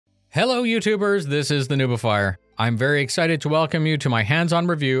Hello YouTubers, this is the noobifier. I'm very excited to welcome you to my hands-on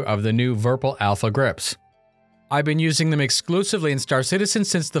review of the new VIRPIL Alpha grips. I've been using them exclusively in starcitizen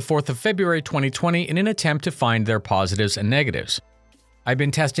since the 4th of February 2020 in an attempt to find their positives and negatives. I've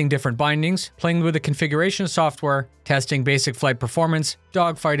been testing different bindings, playing with the configuration software, testing basic flight performance,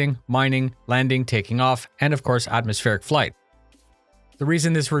 dogfighting, mining, landing, taking off, and of course atmospheric flight. The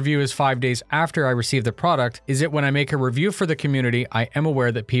reason this review is 5 days after I receive the product is that when I make a review for the community, I am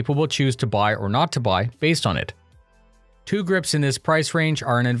aware that people will choose to buy or not to buy based on it. 2 grips in this price range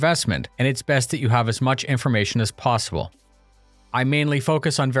are an investment, and it's best that you have as much information as possible. I mainly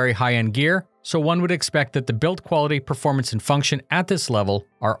focus on very high-end gear, so one would expect that the build quality, performance, and function at this level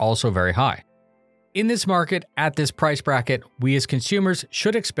are also very high. In this market, at this price bracket, we as consumers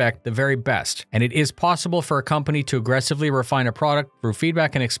should expect the very best, and it is possible for a company to aggressively refine a product through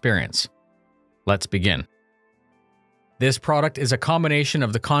feedback and experience. Let's begin. This product is a combination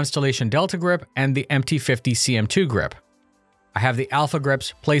of the Constellation Delta grip and the MT50 CM2 grip. I have the Alpha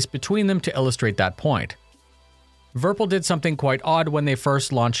grips placed between them to illustrate that point. VIRPIL did something quite odd when they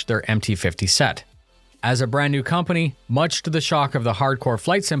first launched their MT50 set. As a brand new company, much to the shock of the hardcore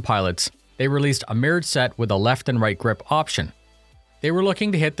flight sim pilots, they released a mirrored set with a left and right grip option. They were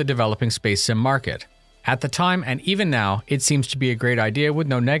looking to hit the developing space sim market. At the time and even now, it seems to be a great idea with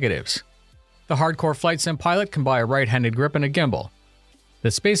no negatives. The hardcore flight sim pilot can buy a right-handed grip and a gimbal.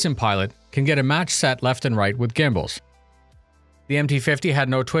 The space sim pilot can get a matched set left and right with gimbals. The MT50 had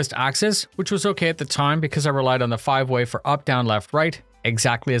no twist axis, which was okay at the time because I relied on the 5-way for up, down, left, right,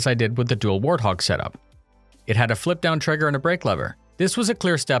 exactly as I did with the dual Warthog setup. It had a flip-down trigger and a brake lever. This was a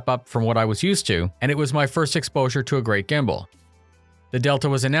clear step up from what I was used to, and it was my first exposure to a great gimbal. The Delta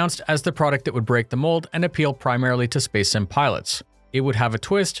was announced as the product that would break the mold and appeal primarily to space sim pilots. It would have a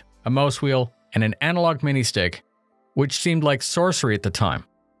twist, a mouse wheel, and an analog mini stick, which seemed like sorcery at the time.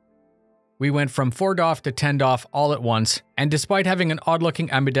 We went from 4 DOF to 10 DOF all at once, and despite having an odd-looking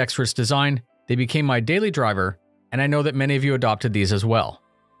ambidextrous design, they became my daily driver, and I know that many of you adopted these as well.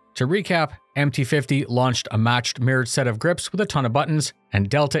 To recap, MT50 launched a matched mirrored set of grips with a ton of buttons, and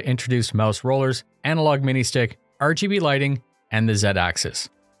Delta introduced mouse rollers, analog mini stick, RGB lighting, and the Z-axis.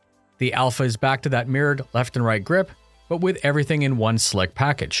 The Alpha is back to that mirrored left and right grip, but with everything in one slick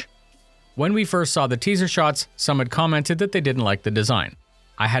package. When we first saw the teaser shots, some had commented that they didn't like the design.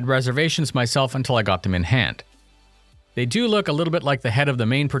 I had reservations myself until I got them in hand. They do look a little bit like the head of the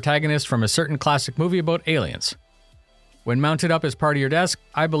main protagonist from a certain classic movie about aliens. When mounted up as part of your desk,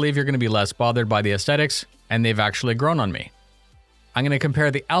 I believe you're going to be less bothered by the aesthetics, and they've actually grown on me. I'm going to compare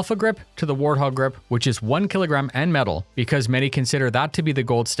the Alpha grip to the Warthog grip, which is 1 kilogram and metal, because many consider that to be the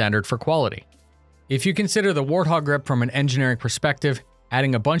gold standard for quality. If you consider the Warthog grip from an engineering perspective,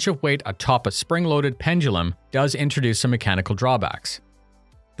 adding a bunch of weight atop a spring-loaded pendulum does introduce some mechanical drawbacks.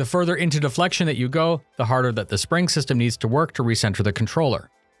 The further into deflection that you go, the harder that the spring system needs to work to recenter the controller.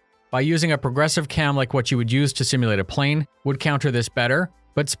 By using a progressive cam like what you would use to simulate a plane would counter this better,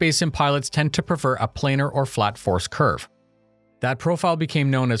 but space sim pilots tend to prefer a planar or flat force curve. That profile became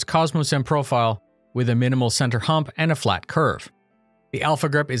known as Cosmosim profile, with a minimal center hump and a flat curve. The Alpha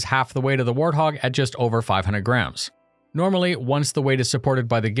grip is half the weight of the Warthog at just over 500 grams. Normally, once the weight is supported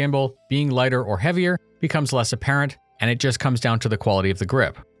by the gimbal, being lighter or heavier becomes less apparent, and it just comes down to the quality of the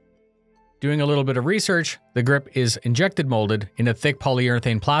grip. Doing a little bit of research, the grip is injected molded in a thick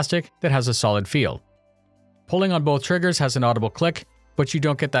polyurethane plastic that has a solid feel. Pulling on both triggers has an audible click, but you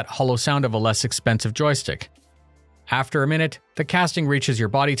don't get that hollow sound of a less expensive joystick. After a minute, the casting reaches your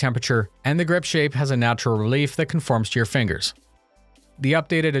body temperature, and the grip shape has a natural relief that conforms to your fingers. The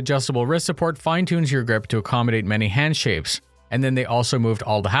updated adjustable wrist support fine-tunes your grip to accommodate many hand shapes, and then they also moved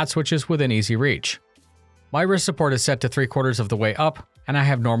all the hat switches within easy reach. My wrist support is set to 3/4 of the way up, and I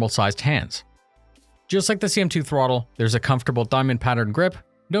have normal-sized hands. Just like the CM2 throttle, there's a comfortable diamond pattern grip,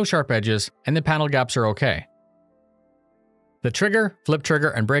 no sharp edges, and the panel gaps are okay. The trigger, flip trigger,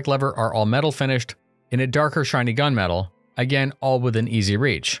 and brake lever are all metal finished, in a darker shiny gunmetal, again all within easy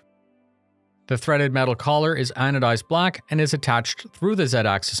reach. The threaded metal collar is anodized black and is attached through the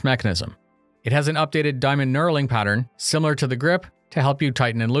Z-axis mechanism. It has an updated diamond knurling pattern, similar to the grip, to help you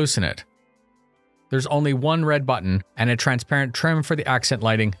tighten and loosen it. There's only one red button and a transparent trim for the accent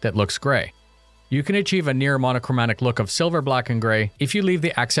lighting that looks gray. You can achieve a near monochromatic look of silver, black, and gray if you leave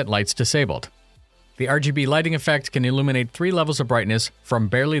the accent lights disabled. The RGB lighting effect can illuminate 3 levels of brightness from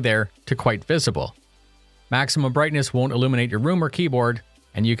barely there to quite visible. Maximum brightness won't illuminate your room or keyboard,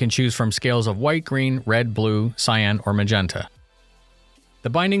 and you can choose from scales of white, green, red, blue, cyan, or magenta. The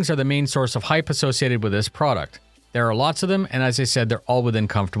bindings are the main source of hype associated with this product. There are lots of them, and as I said, they're all within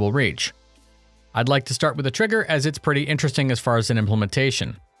comfortable reach. I'd like to start with the trigger as it's pretty interesting as far as an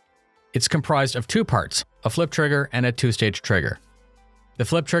implementation. It's comprised of two parts, a flip trigger and a two-stage trigger. The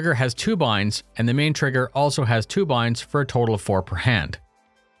flip trigger has 2 binds, and the main trigger also has 2 binds for a total of 4 per hand.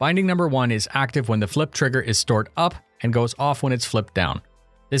 Binding number 1 is active when the flip trigger is stored up and goes off when it's flipped down.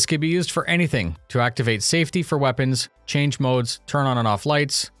 This can be used for anything, to activate safety for weapons, change modes, turn on and off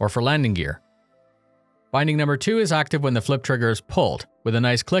lights, or for landing gear. Binding number 2 is active when the flip trigger is pulled, with a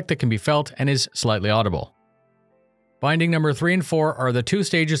nice click that can be felt and is slightly audible. Binding number 3 and 4 are the 2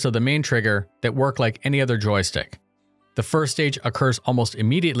 stages of the main trigger that work like any other joystick. The first stage occurs almost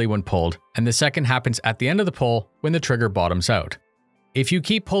immediately when pulled, and the second happens at the end of the pull when the trigger bottoms out. If you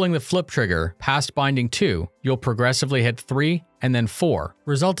keep pulling the flip trigger past binding 2, you'll progressively hit 3 and then 4,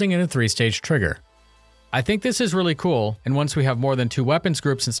 resulting in a 3-stage trigger. I think this is really cool, and once we have more than 2 weapons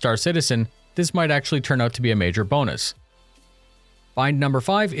groups in Star Citizen, this might actually turn out to be a major bonus. Bind number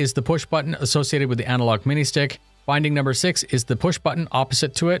 5 is the push button associated with the analog mini-stick. Binding number 6 is the push button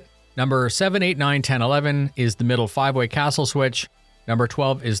opposite to it. Number 7, 8, 9, 10, 11 is the middle 5-way castle switch. Number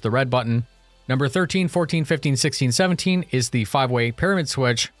 12 is the red button. Number 13, 14, 15, 16, 17 is the 5-way pyramid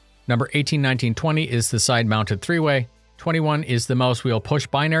switch. Number 18, 19, 20 is the side-mounted 3-way. 21 is the mouse wheel push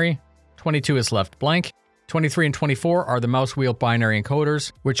binary. 22 is left blank. 23 and 24 are the mouse wheel binary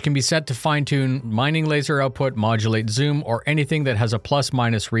encoders, which can be set to fine-tune mining laser output, modulate zoom, or anything that has a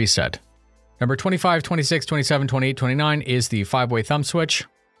plus-minus reset. Number 25, 26, 27, 28, 29 is the 5-way thumb switch.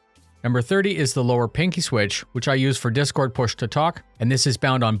 Number 30 is the lower pinky switch, which I use for Discord push to talk, and this is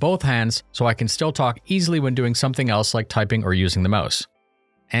bound on both hands so I can still talk easily when doing something else like typing or using the mouse.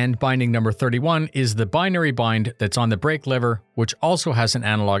 And binding number 31 is the binary bind that's on the brake lever, which also has an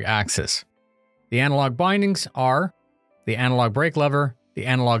analog axis. The analog bindings are the analog brake lever, the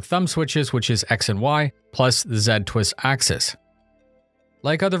analog thumb switches, which is X and Y, plus the Z twist axis.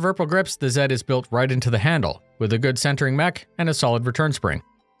 Like other VIRPIL grips, the Z is built right into the handle, with a good centering mech and a solid return spring.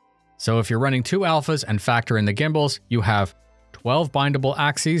 So if you're running 2 alphas and factor in the gimbals, you have 12 bindable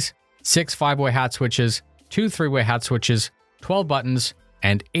axes, 6 5-way hat switches, 2 3-way hat switches, 12 buttons,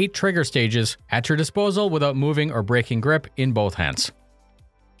 and 8 trigger stages at your disposal without moving or breaking grip in both hands.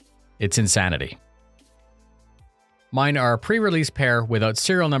 It's insanity. Mine are a pre-release pair without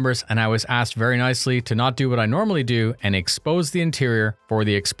serial numbers, and I was asked very nicely to not do what I normally do and expose the interior for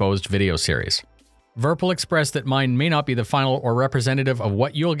the exposed video series. VIRPIL expressed that mine may not be the final or representative of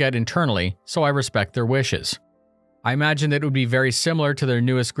what you'll get internally, so I respect their wishes. I imagine that it would be very similar to their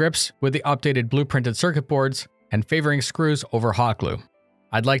newest grips with the updated blueprinted circuit boards and favoring screws over hot glue.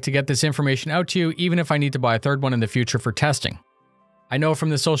 I'd like to get this information out to you even if I need to buy a third one in the future for testing. I know from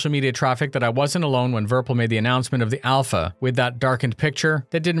the social media traffic that I wasn't alone when VIRPIL made the announcement of the alpha with that darkened picture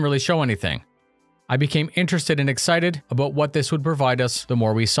that didn't really show anything. I became interested and excited about what this would provide us the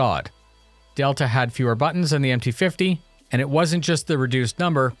more we saw it. Delta had fewer buttons than the MT50, and it wasn't just the reduced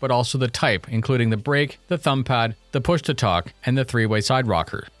number, but also the type, including the brake, the thumb pad, the push-to-talk, and the 3-way side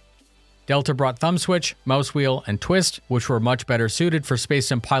rocker. Delta brought thumb switch, mouse wheel, and twist, which were much better suited for space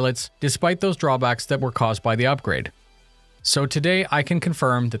sim pilots, despite those drawbacks that were caused by the upgrade. So today, I can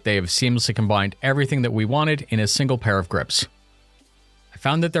confirm that they have seamlessly combined everything that we wanted in a single pair of grips. I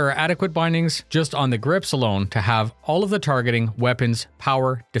found that there are adequate bindings just on the grips alone to have all of the targeting, weapons,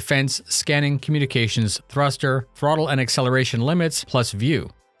 power, defense, scanning, communications, thruster, throttle and acceleration limits, plus view.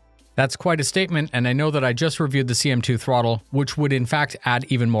 That's quite a statement, and I know that I just reviewed the CM2 throttle, which would in fact add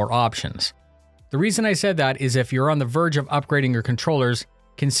even more options. The reason I said that is if you're on the verge of upgrading your controllers,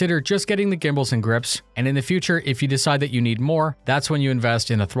 consider just getting the gimbals and grips, and in the future, if you decide that you need more, that's when you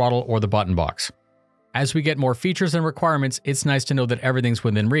invest in a throttle or the button box. As we get more features and requirements, it's nice to know that everything's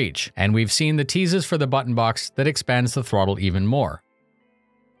within reach, and we've seen the teases for the button box that expands the throttle even more.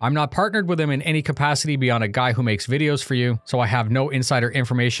 I'm not partnered with them in any capacity beyond a guy who makes videos for you, so I have no insider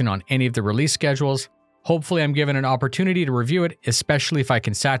information on any of the release schedules. Hopefully I'm given an opportunity to review it, especially if I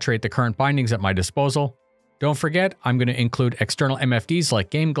can saturate the current bindings at my disposal. Don't forget, I'm going to include external MFDs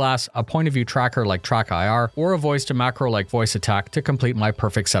like Game Glass, a point of view tracker like TrackIR, or a voice to macro like Voice Attack to complete my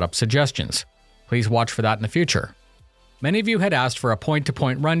perfect setup suggestions. Please watch for that in the future. Many of you had asked for a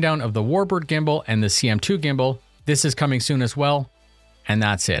point-to-point rundown of the WarBRD gimbal and the CM2 gimbal. This is coming soon as well, and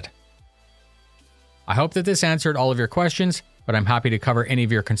that's it. I hope that this answered all of your questions, but I'm happy to cover any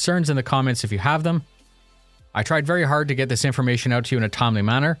of your concerns in the comments if you have them. I tried very hard to get this information out to you in a timely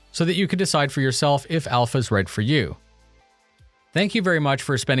manner so that you could decide for yourself if alpha is right for you. Thank you very much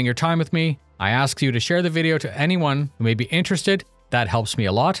for spending your time with me. I ask you to share the video to anyone who may be interested. That helps me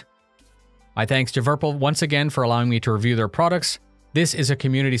a lot. My thanks to VIRPIL once again for allowing me to review their products. This is a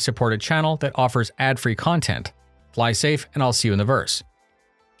community-supported channel that offers ad-free content. Fly safe, and I'll see you in the verse.